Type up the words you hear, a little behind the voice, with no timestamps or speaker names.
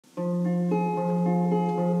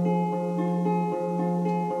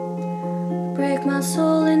break my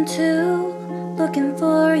soul in two, looking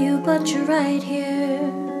for you, but you're right here.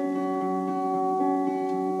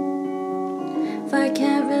 If I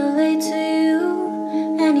can't relate to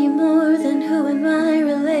you any more, then who am I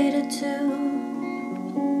related to?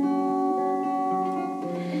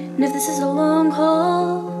 And if this is a long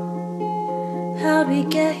haul, how'd we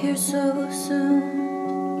get here so soon?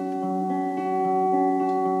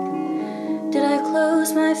 Did I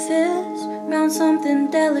close my fist around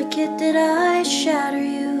something delicate? Did I shatter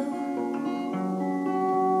you?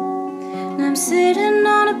 And I'm sitting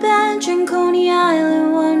on a bench in Coney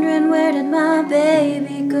Island, wondering where did my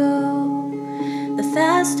baby go? The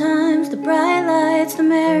fast times, the bright lights, the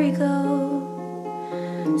merry-go.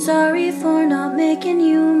 Sorry for not making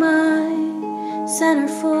you my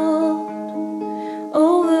centerfold.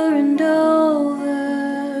 Over and over,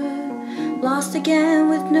 lost again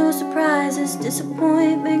with no surprises.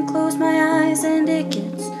 Disappointment, close my eyes and it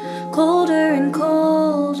gets colder and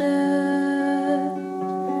colder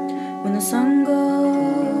when the sun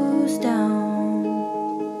goes down.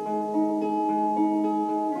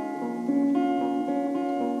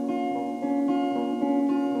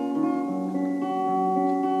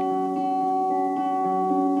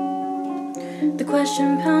 The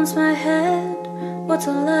question pounds my head, what's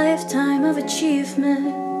a lifetime of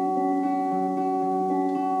achievement?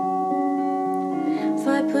 If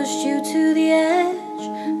I pushed you to the edge,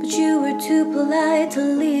 but you were too polite to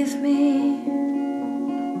leave me.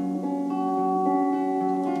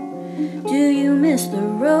 Do you miss the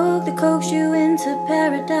road that coaxed you into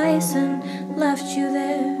paradise and left you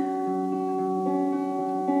there?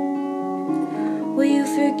 Will you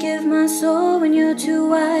forgive my soul when you're too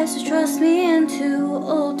wise to trust me and too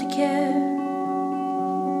old to care?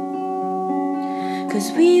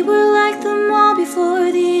 'Cause we were like the mall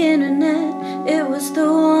before the internet. It was the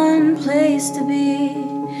one place to be.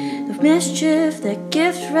 The mischief that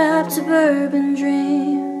gift-wrapped suburban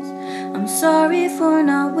dreams. I'm sorry for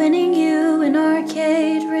not winning you an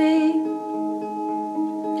arcade ring.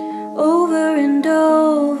 Over and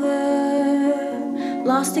over,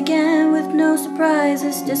 lost again with no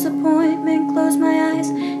surprises. Disappointment, close my eyes,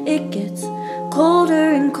 it gets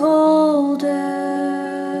colder and colder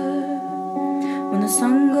when the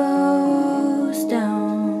sun goes down.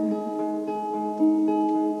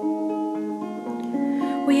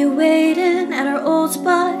 Were you waiting at our old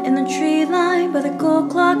spot in the tree line by the gold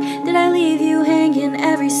clock? Did I leave you hanging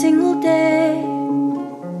every single day?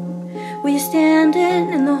 Were you standing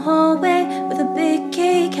in the hallway with a big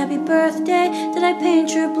cake? Happy birthday. Did I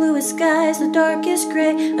paint your bluest skies the darkest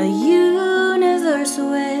gray? A universe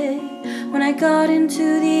away. When I got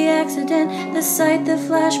into the accident, the sight that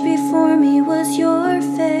flashed before me was your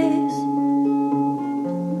face.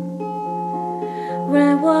 When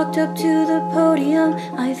I walked up to the podium,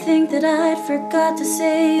 I think that I'd forgot to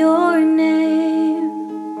say your name.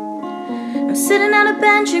 I'm sitting on a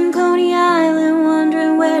bench in Coney Island,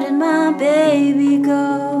 wondering where did my baby go?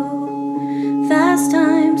 Fast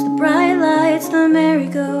times, the bright lights, the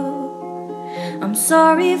merry-go. I'm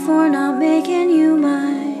sorry for not making you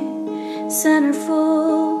my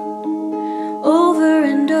centerfold. Over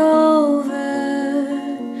and over,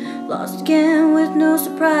 lost again with no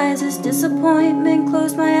surprises. Disappointment,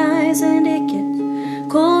 closed my eyes and it gets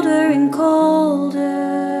colder and colder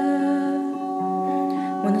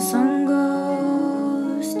when the sun